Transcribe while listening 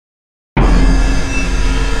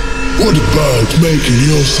What about making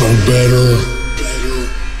your song better?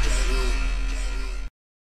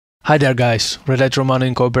 Hi there guys, Redhead Roman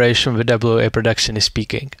in cooperation with WA Production is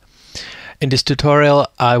speaking. In this tutorial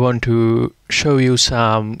I want to show you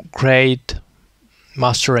some great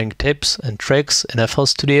mastering tips and tricks in FL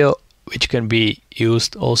Studio which can be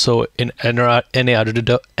used also in any other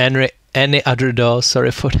DAW, sorry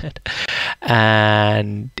for that.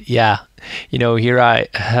 And yeah, you know, here I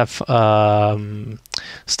have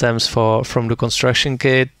stems from the construction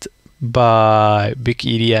kit by big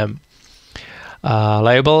EDM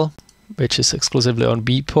label, which is exclusively on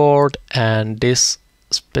Beatport, and this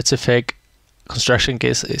specific construction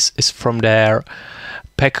kit is from their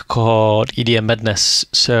pack called EDM Madness.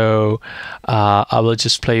 So I will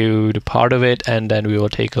just play you the part of it and then we will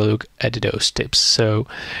take a look at those tips. So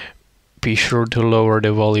be sure to lower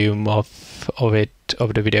the volume of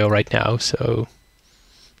the video right now. So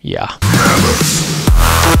yeah.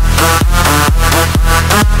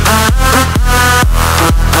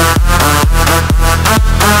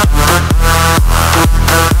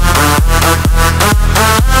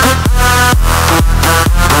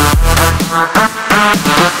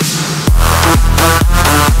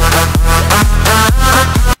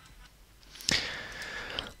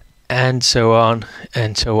 And so on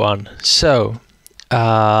and so on. So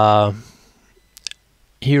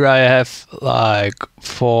here I have like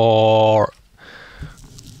 4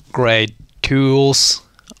 great tools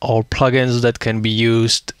or plugins that can be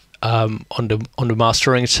used on the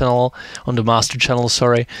mastering channel, on the master channel,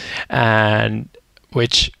 sorry, and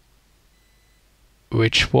which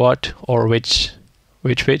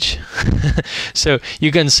so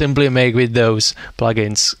you can simply make with those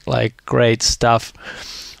plugins like great stuff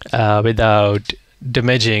without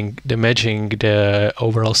damaging the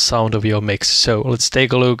overall sound of your mix. So let's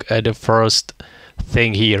take a look at the first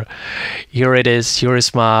thing here. Here it is. Here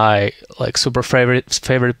is my like super favorite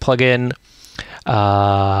plugin,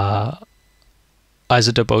 Isotope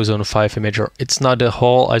Ozone 5 Imager. It's not the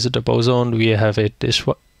whole Isotope Ozone. We have it this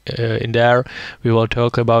in there. We will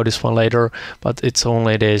talk about this one later, but it's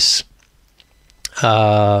only this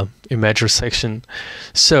imager section.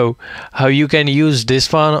 So how you can use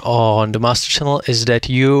this one on the master channel is that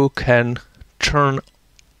you can turn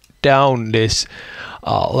down this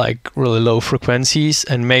like really low frequencies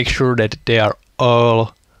and make sure that they are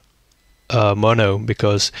all mono,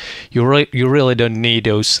 because you really don't need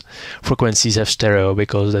those frequencies of stereo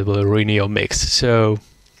because that will ruin your mix. So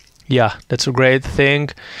yeah, that's a great thing.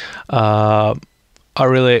 I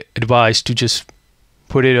really advise to just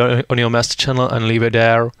put it on your master channel and leave it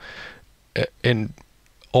there in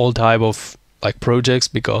all type of like projects,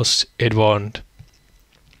 because it won't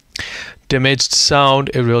damage the sound.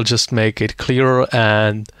 It will just make it clearer,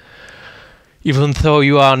 and even though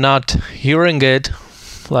you are not hearing it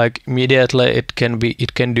like immediately, it can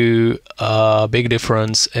do a big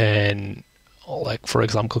difference in, like, for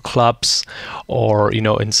example, clubs, or you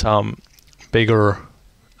know, in some bigger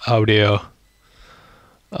audio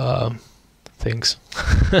things.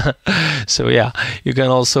 So yeah, you can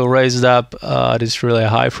also raise it up these really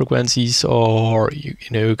high frequencies, or you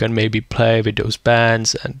know, you can maybe play with those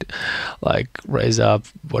bands and like raise up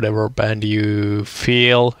whatever band you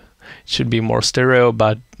feel. It should be more stereo,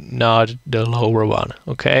 but not the lower one.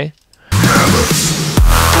 Okay.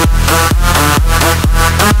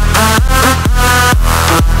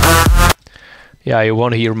 Yeah, you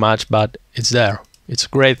won't hear much, but it's there. It's a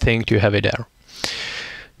great thing to have it there.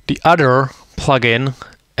 The other plugin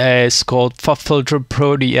is called FabFilter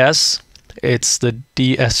Pro DS. It's the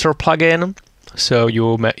de-esser plugin. So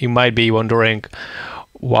you might be wondering,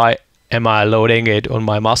 why am I loading it on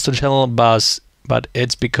my master channel? But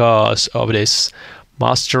it's because of this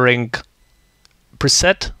mastering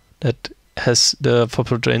preset that has the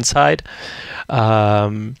FabFilter inside,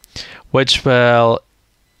 which will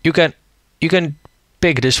you can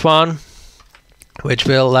pick this one, which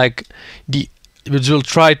will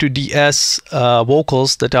try to de-ess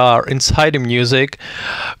vocals that are inside the music,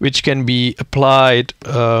 which can be applied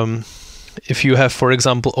if you have, for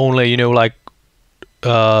example, only, you know,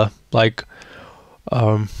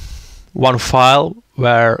 one file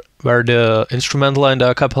where the instrumental and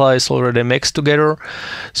the acapella is already mixed together.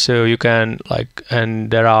 So you can and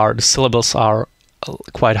the syllables are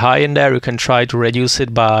quite high in there. You can try to reduce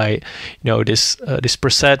it by, you know, this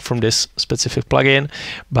preset from this specific plugin.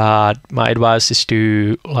 But my advice is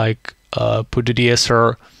to put the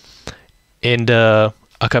de-esser in the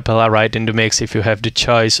acapella right in the mix if you have the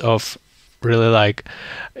choice of really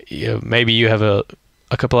maybe you have a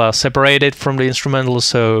acapella separated from the instrumental,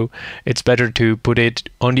 so it's better to put it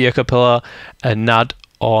on the acapella and not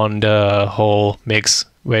on the whole mix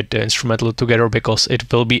with the instrumental together, because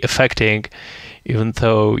it will be affecting, even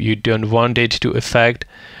though you don't want it to affect,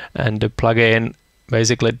 and the plugin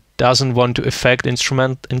basically doesn't want to affect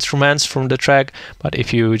instruments from the track. But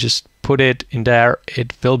if you just put it in there,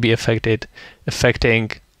 it will be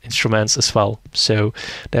affecting instruments as well. So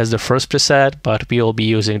that's the first preset, but we will be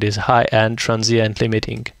using this high-end transient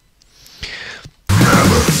limiting.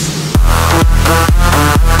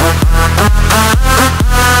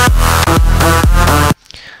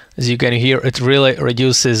 As you can hear, it really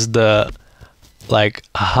reduces the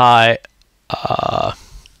high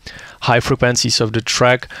frequencies of the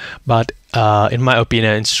track, but in my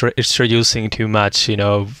opinion, it's reducing too much,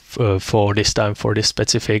 for this time, for this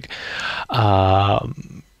specific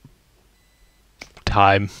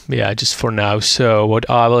time. Yeah, just for now. So what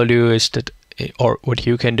I will do is that, or what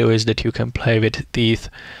you can do is that you can play with these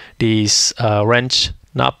range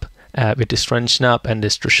knob, with this range knob and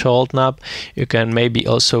this threshold knob. You can maybe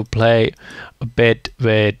also play a bit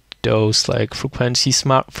with those frequencies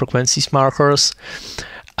markers,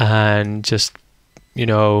 and just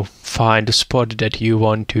find the spot that you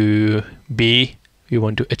want to be, you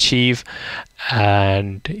want to achieve,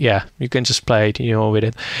 and yeah, you can just play it with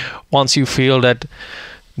it. Once you feel that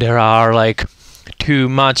there are too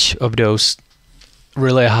much of those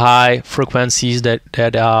really high frequencies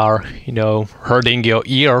that are hurting your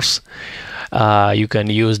ears, you can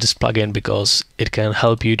use this plugin, because it can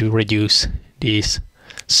help you to reduce these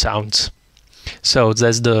sounds. So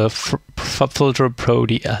that's the FabFilter Pro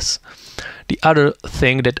DS. The other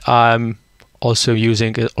thing that I'm also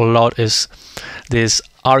using a lot is this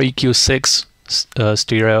REQ6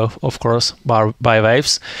 stereo, of course, by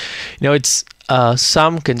Waves. It's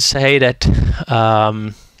some can say that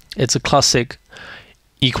it's a classic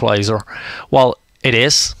equalizer. Well, it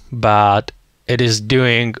is, but it is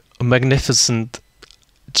doing a magnificent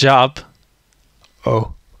job.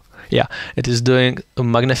 Oh, yeah, it is doing a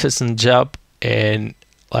magnificent job in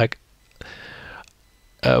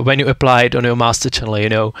when you apply it on your master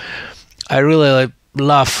channel. I really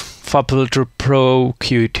love FabFilter Pro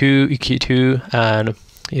Q2, EQ2, and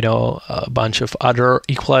a bunch of other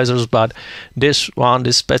equalizers, but this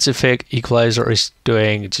specific equalizer is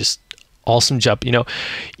doing just awesome job.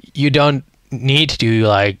 You don't need to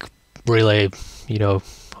really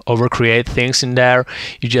overcreate things in there.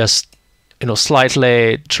 You just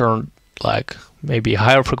slightly turn maybe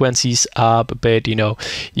higher frequencies up a bit.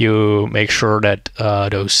 You make sure that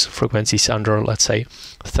those frequencies under, let's say,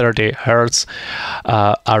 30 hertz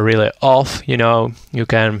are really off. You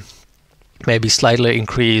can maybe slightly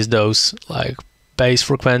increase those bass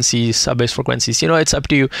frequencies, sub-bass frequencies. It's up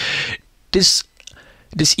to you. This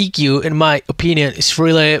EQ, in my opinion, is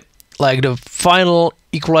really the final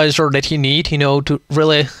equalizer that you need, to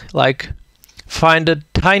really find the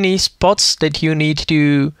tiny spots that you need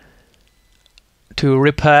to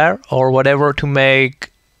repair or whatever, to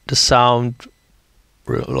make the sound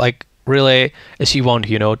really as you want,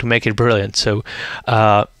 to make it brilliant. So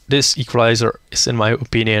this equalizer is, in my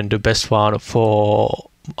opinion, the best one for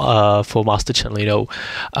master channel.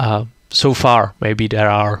 So far, maybe there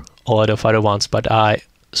are a lot of other ones, but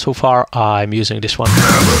so far I'm using this one.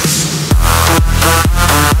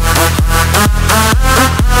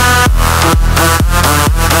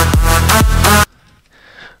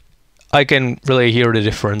 I can really hear the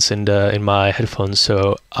difference in my headphones,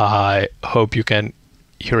 so I hope you can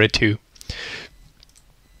hear it too.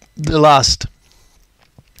 The last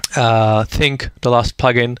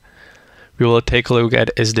plugin we will take a look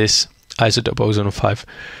at is this iZotope Ozone 5.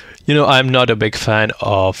 I'm not a big fan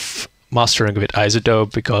of mastering with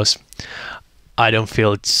iZotope, because I don't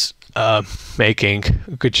feel it's making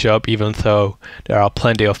a good job, even though there are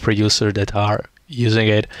plenty of producers that are using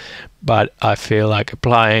it. But I feel like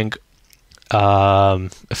applying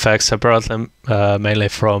effects separately, mainly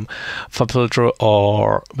from FabFilter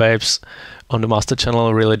or Waves on the master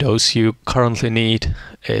channel, really those you currently need,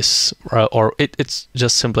 is it's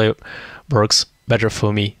just simply works better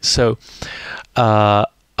for me. So I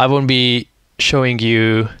won't be showing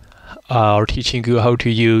you or teaching you how to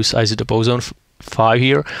use iZotope Ozone 5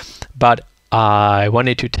 here, but I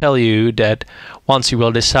wanted to tell you that once you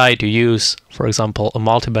will decide to use, for example, a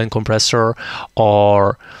multi-band compressor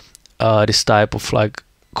or this type of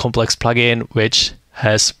complex plugin which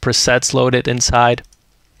has presets loaded inside,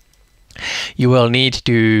 you will need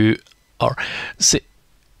to, or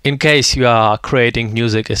in case you are creating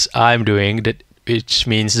music as I'm doing, that which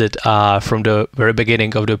means that from the very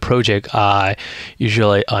beginning of the project, I'm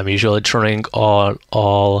usually turning on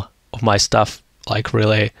all of my stuff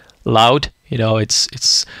really loud.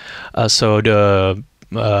 It's so the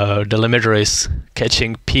the limiter is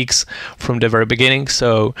catching peaks from the very beginning,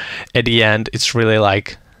 so at the end it's really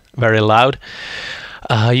like very loud.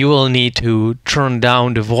 You will need to turn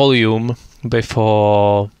down the volume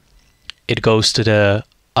before it goes to the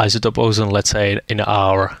isotope ozone, let's say in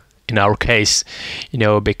our case,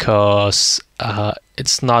 because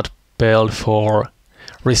it's not built for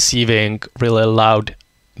receiving really loud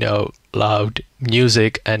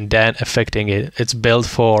music and then affecting it. It's built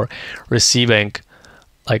for receiving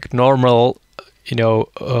like normal,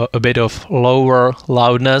 a bit of lower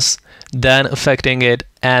loudness, then affecting it,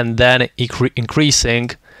 and then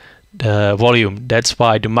increasing the volume. That's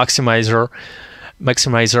why the maximizer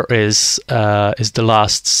is the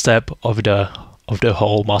last step of the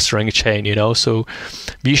whole mastering chain. So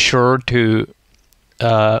be sure to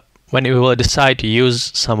when you will decide to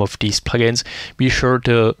use some of these plugins, be sure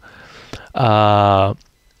to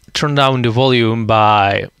turn down the volume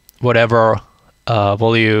by whatever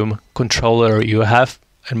volume controller you have.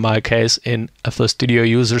 In my case, in FL Studio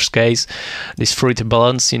user's case, this Fruity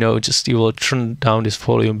Balance, just you will turn down this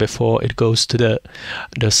volume before it goes to the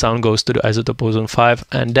sound goes to the isotope ozone 5,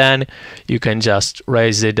 and then you can just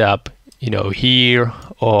raise it up, here,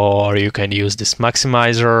 or you can use this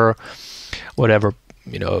maximizer, whatever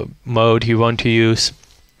mode you want to use.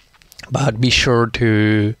 But be sure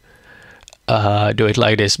to do it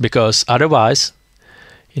like this, because otherwise,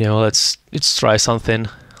 let's try something.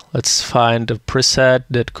 Let's find a preset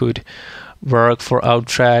that could work for our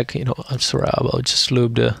track. I'm sorry, I will just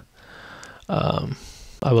loop the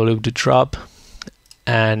drop,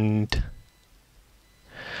 and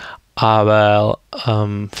I will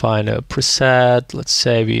find a preset. Let's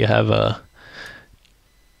say we have a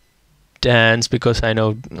dance, because I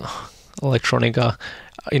know electronica,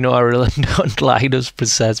 I really don't like those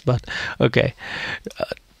presets, but okay.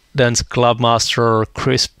 Dance Club Master,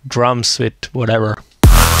 crisp drums with whatever.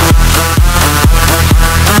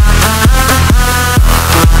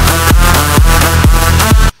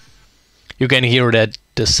 You can hear that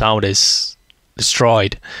the sound is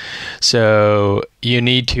destroyed, so you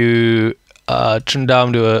need to turn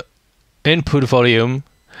down the input volume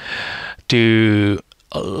to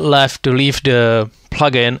leave the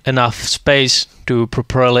plugin enough space to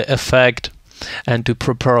properly affect and to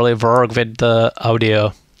properly work with the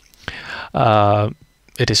audio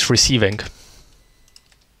it is receiving.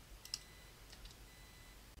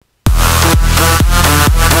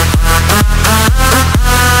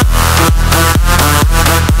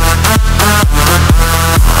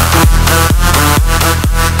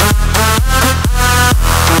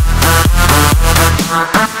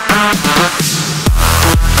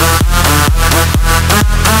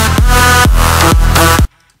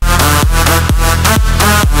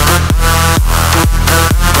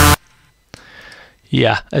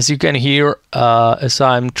 Yeah, as you can hear, as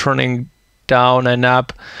I'm turning down and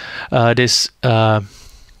up this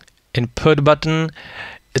input button,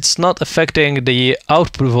 it's not affecting the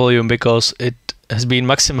output volume because it has been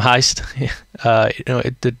maximized.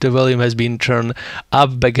 The volume has been turned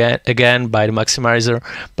up again by the maximizer,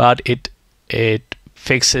 but it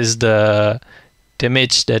fixes the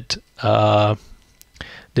damage that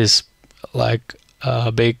this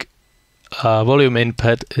big volume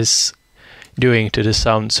input is doing to the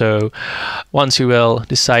sound. So once you will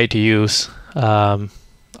decide to use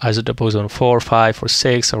isotope ozone 4, 5 or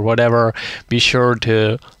 6 or whatever, be sure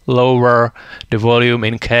to lower the volume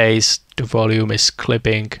in case the volume is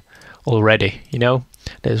clipping already.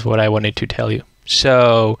 That's what I wanted to tell you.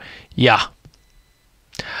 So yeah,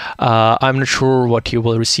 I'm not sure what you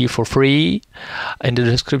will receive for free in the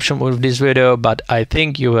description of this video, but I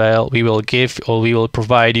think we will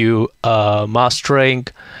provide you a mastering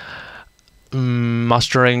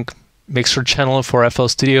mixer channel for FL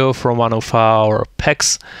Studio from one of our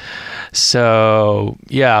packs. So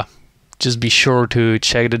yeah, just be sure to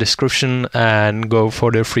check the description and go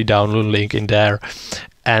for the free download link in there.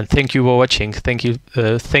 And thank you for watching. Thank you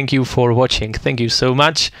for watching. Thank you so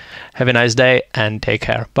much. Have a nice day and take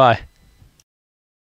care. Bye.